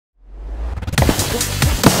Oh!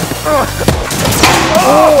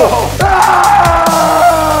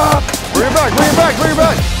 Ah! Bring it back, bring it back, bring it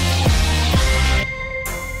back!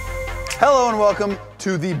 Hello and welcome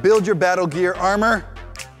to the Build Your Battle Gear Armor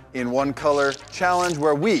in One Color Challenge,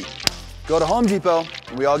 where we go to Home Depot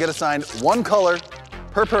and we all get assigned one color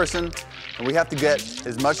per person, and we have to get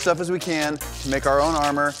as much stuff as we can to make our own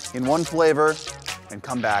armor in one flavor and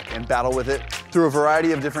come back and battle with it through a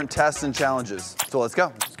variety of different tests and challenges. So let's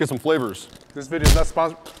go. Let's get some flavors. This video is not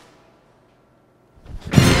sponsored.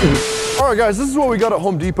 All right, guys, this is what we got at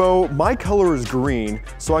Home Depot. My color is green,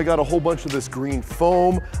 so I got a whole bunch of this green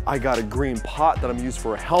foam. I got a green pot that I'm using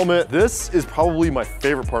for a helmet. This is probably my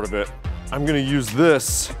favorite part of it. I'm gonna use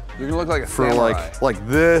this. You're gonna look like a for samurai. like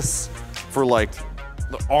this, for like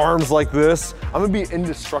the arms like this. I'm gonna be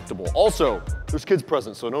indestructible. Also, there's kids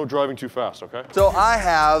present, so no driving too fast, okay? So I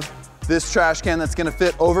have this trash can that's gonna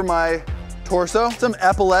fit over my torso. Some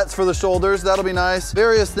epaulettes for the shoulders, that'll be nice.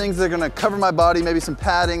 Various things that are gonna cover my body, maybe some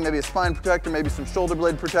padding, maybe a spine protector, maybe some shoulder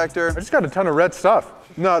blade protector. I just got a ton of red stuff.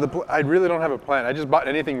 No, I really don't have a plan. I just bought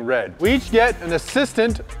anything red. We each get an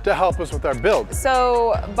assistant to help us with our build.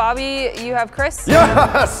 So, Bobby, you have Chris?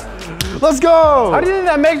 Yes! Let's go! How do you think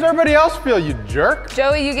that makes everybody else feel, you jerk?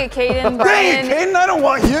 Joey, you get Caden. Hey, Brian. Caden, I don't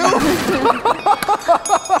want you!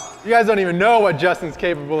 You guys don't even know what Justin's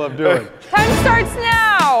capable of doing. Time starts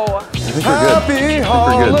now! I think we're good. Happy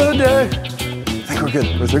holiday! I think we're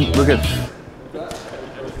good. We're good.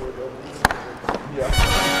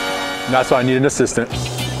 That's why I need an assistant. It's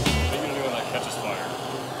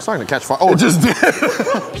not gonna catch fire. Oh, it just did.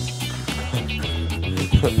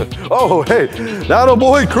 Oh, hey, that'll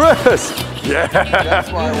boy Chris. Yeah.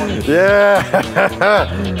 That's why I wanted to. Yeah.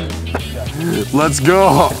 Let's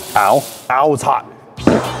go. Ow. Ow, it's hot.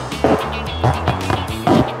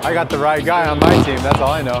 I got the right guy on my team, that's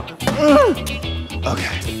all I know.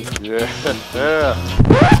 Okay. Yeah. Yeah.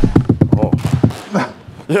 Oh.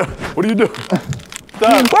 Yeah, what are you doing?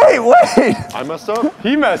 Wait! I messed up?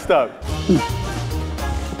 He messed up.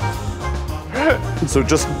 So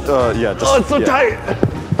just, yeah, just. Oh, it's so tight!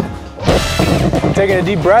 I'm taking a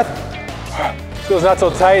deep breath. Feels not so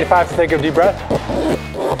tight if I have to take a deep breath.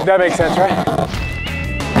 That makes sense, right?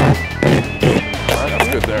 That's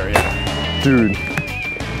good there, yeah. Dude,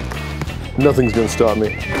 nothing's gonna stop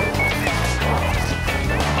me.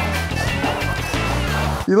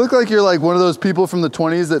 You look like you're like one of those people from the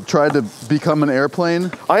 20s that tried to become an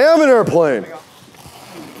airplane. I am an airplane.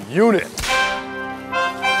 Unit.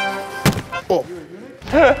 Oh.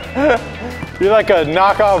 You're like a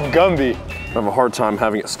knockoff Gumby. I have a hard time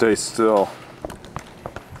having it stay still.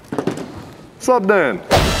 What's up, Dan?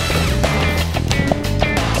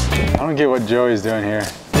 I don't get what Joey's doing here.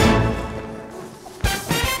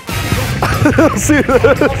 See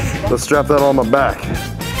this? Let's strap that on my back.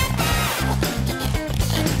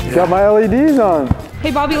 Got my LEDs on.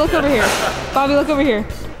 Hey, Bobby, look over here. Bobby, look over here.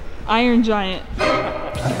 Iron Giant.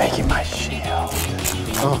 I'm making my shield.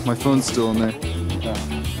 Oh, my phone's still in there.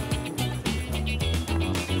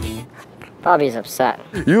 Bobby's upset.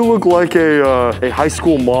 You look like a high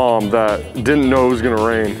school mom that didn't know it was gonna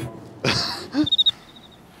rain.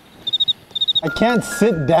 I can't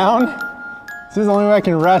sit down. This is the only way I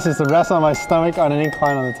can rest, is to rest on my stomach on an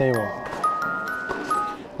incline on the table.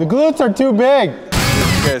 The glutes are too big.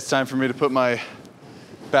 Okay, it's time for me to put my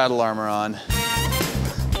battle armor on.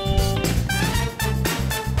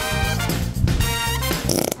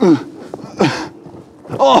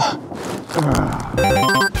 Oh!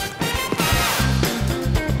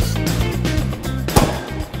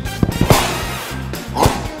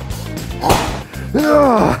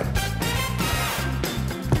 Yeah.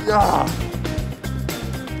 Yeah.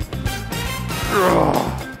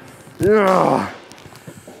 Yeah.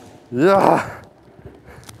 Yeah.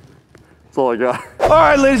 That's all I got. All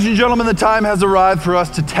right, ladies and gentlemen, the time has arrived for us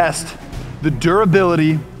to test the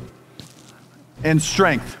durability and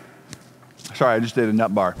strength. Sorry, I just did a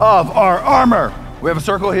nut bar. Of our armor. We have a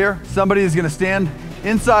circle here. Somebody is gonna stand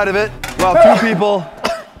inside of it while two people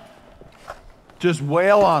just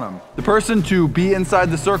wail on them. The person to be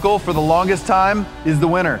inside the circle for the longest time is the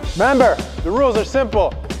winner. Remember, the rules are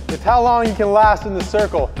simple. It's how long you can last in the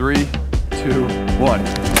circle. 3, 2, 1.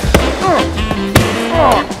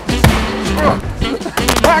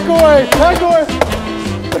 Back away, back away.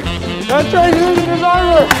 That's right, he's losing his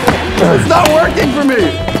armor. It's not working for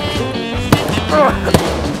me.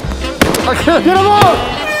 I can't Get him off.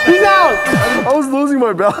 He's out. I was losing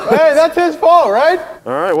my balance. Hey, that's his fault, right?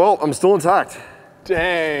 All right, well, I'm still intact.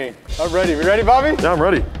 Dang. I'm ready. We ready, Bobby? Yeah, I'm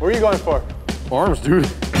ready. Where are you going for? Arms, dude.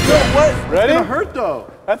 What? Ready? It's gonna hurt though.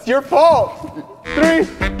 That's your fault. 3,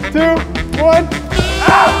 2, 1.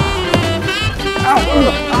 Ow!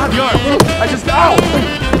 I just, ow!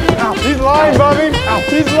 Ow. He's lying, Bobby. Ow.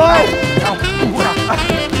 He's lying. Ow.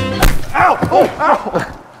 Ow. Oh, ow.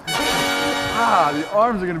 Ah, the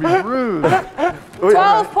arms are gonna be bruised.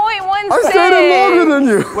 12.16. I stayed in longer than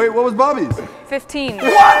you. Wait, what was Bobby's? 15. What?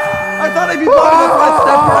 I thought I beat Bobby, that's why I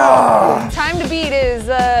stepped down. Time to beat is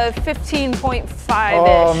 15.5-ish.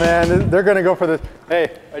 Oh man, they're gonna go for this.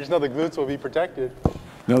 Hey, I just know the glutes will be protected.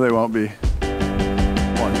 No, they won't be.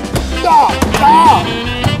 One.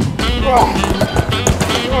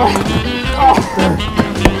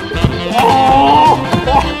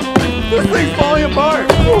 This thing's falling apart.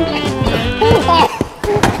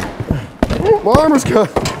 My armor's cut.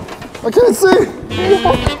 I can't see.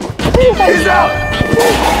 He's out.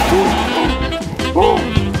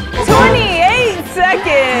 28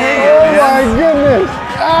 seconds. Oh my goodness!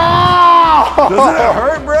 Ow! Doesn't it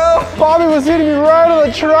hurt, bro? Bobby was hitting me right on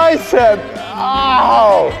the tricep.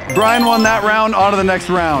 Ow! Brian won that round, on to the next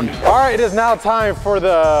round. All right, it is now time for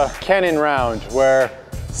the cannon round, where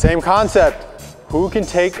same concept. Who can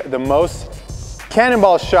take the most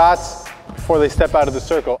cannonball shots before they step out of the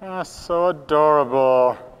circle? Ah, so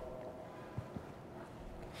adorable.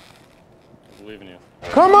 I believe in you.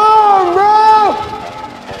 Come on, bro!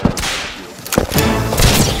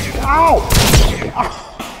 Ow!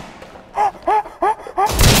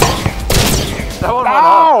 That one went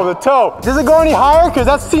Ow, the toe. Does it go any higher? Because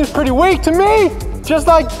that seems pretty weak to me. Just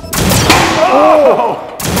like, oh!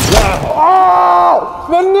 Oh!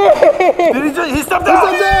 The knee! He stepped out!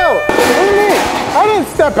 The knee! I didn't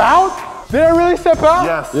step out. Did I really step out?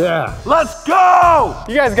 Yes. Yeah. Let's go!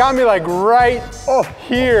 You guys got me like right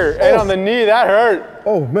here and on the knee. That hurt.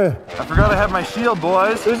 Oh man. I forgot I had my shield,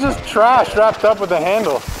 boys. There's just trash wrapped up with the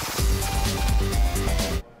handle.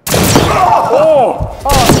 Oh!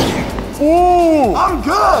 Ooh! I'm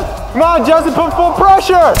good! Come on, Justin, put full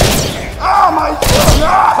pressure! Ow, my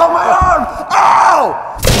arm!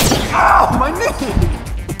 Ow! Ow, my knee!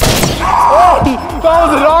 Oh, that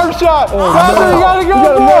was an arm shot! Faster, you gotta go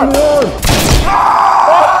more!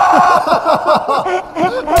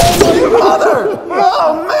 You mother!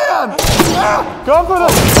 Oh, man! Go for the...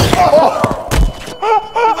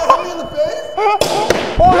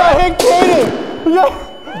 Oh, that hit Kaden!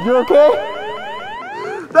 You okay?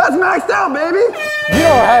 That's maxed out, baby! You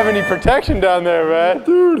don't have any protection down there, man.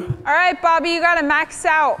 Dude. All right, Bobby, you gotta max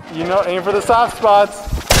out. You know, aim for the soft spots.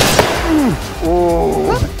 Oh,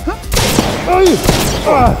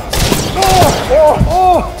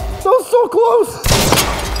 that was so close.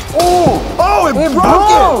 Oh, it broke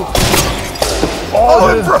it! Oh,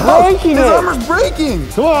 it it's broke! breaking His it! armor's breaking!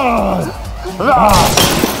 Oh!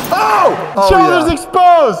 Oh! Shoulders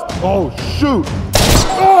exposed! Oh shoot.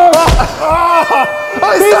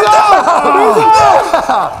 He's out!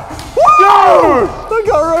 Dude! I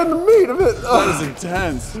got right in the meat of it. That is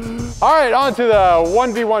intense. All right, on to the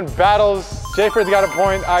 1v1 battles. Jayford's got a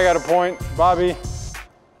point, I got a point. Bobby,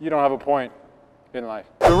 you don't have a point in life.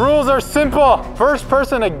 The rules are simple. First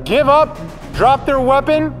person to give up, drop their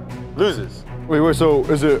weapon, loses. Wait, so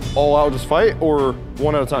is it all out just fight or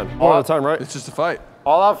one at a time? One at a time, right? It's just a fight.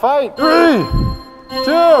 All out fight. 3,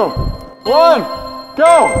 2, 1,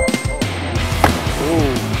 go!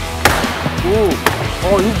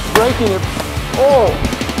 Oh, he's breaking it.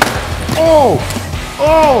 Oh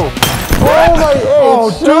my,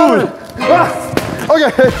 dude.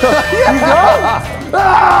 Okay.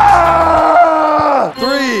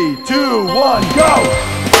 3, 2, 1, go!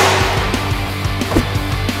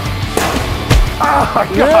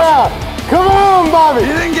 Yeah! Come on, Bobby! He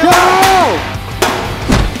didn't get Come out!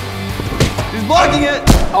 He's blocking it!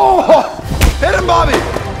 Oh! Hit him, Bobby!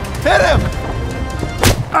 Hit him!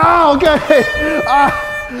 on! Okay!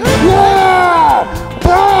 Yeah!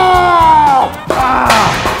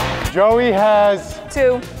 Joey has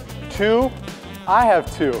 2. 2. I have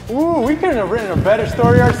 2. Ooh, we couldn't have written a better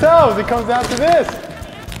story ourselves. It comes down to this.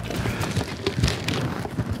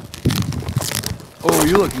 Oh,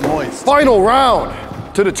 you look moist. Final round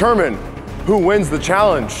to determine who wins the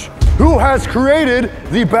challenge. Who has created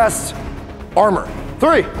the best armor?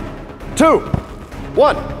 3, 2,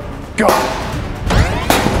 1, go.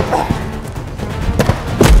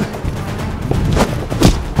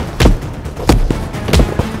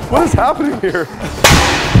 What is happening here?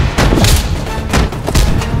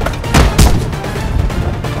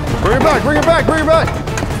 Bring it back, bring it back, bring it back.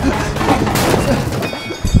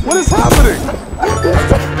 What is happening?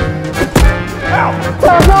 Ow!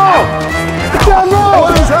 Tap out! Tap out!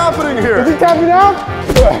 What is happening Is here? he tapping out?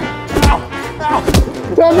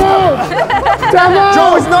 Tap out! Tap out!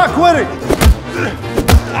 Joey's not quitting.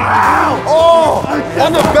 Ow! Oh!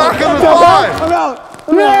 On the back of the thigh. I'm out!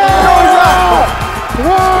 Yeah!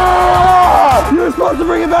 We're supposed to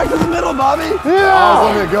bring it back to the middle, Bobby. Yeah!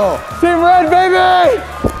 Let me go. Team Red, baby!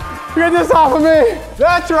 Get this off of me.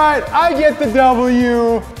 That's right, I get the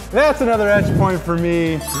W. That's another edge point for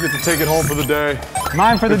me. You get to take it home for the day.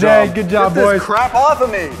 Mine for the Good day. job. Good job, Get boys. this crap off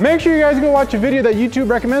of me. Make sure you guys go watch a video that YouTube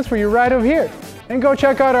recommends for you right over here. And go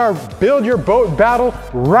check out our Build Your Boat battle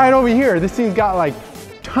right over here. This thing's got like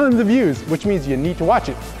tons of views, which means you need to watch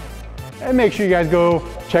it. And make sure you guys go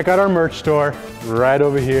check out our merch store right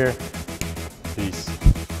over here.